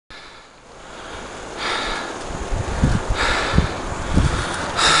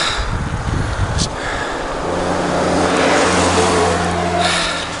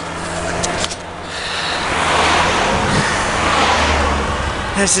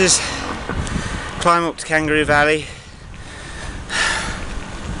This is climb up to Kangaroo Valley.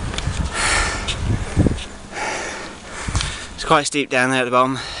 It's quite steep down there at the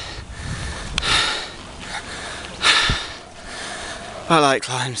bottom. I like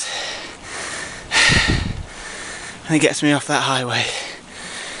climbs. And it gets me off that highway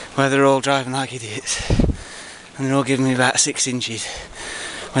where they're all driving like idiots. And they're all giving me about 6 inches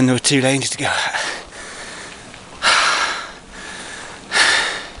when there were 2 lanes to go at.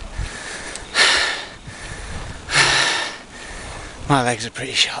 My legs are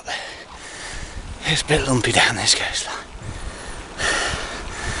pretty shot there. It's a bit lumpy down this coastline.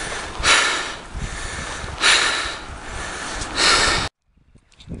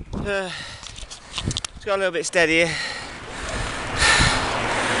 It's got a little bit steadier.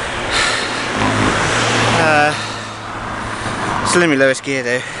 Still in my lowest gear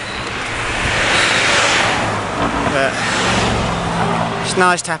though. But it's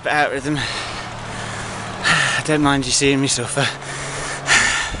nice to tap it out rhythm. I don't mind you seeing me suffer.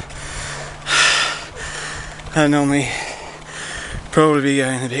 I'll normally probably be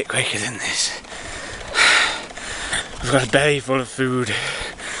going a bit quicker than this. I've got a belly full of food.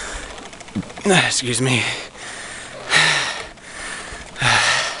 Excuse me.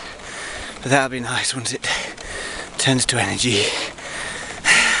 But that'll be nice once it turns to energy.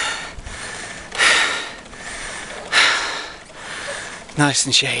 Nice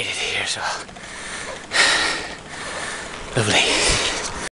and shaded here as well. Lovely.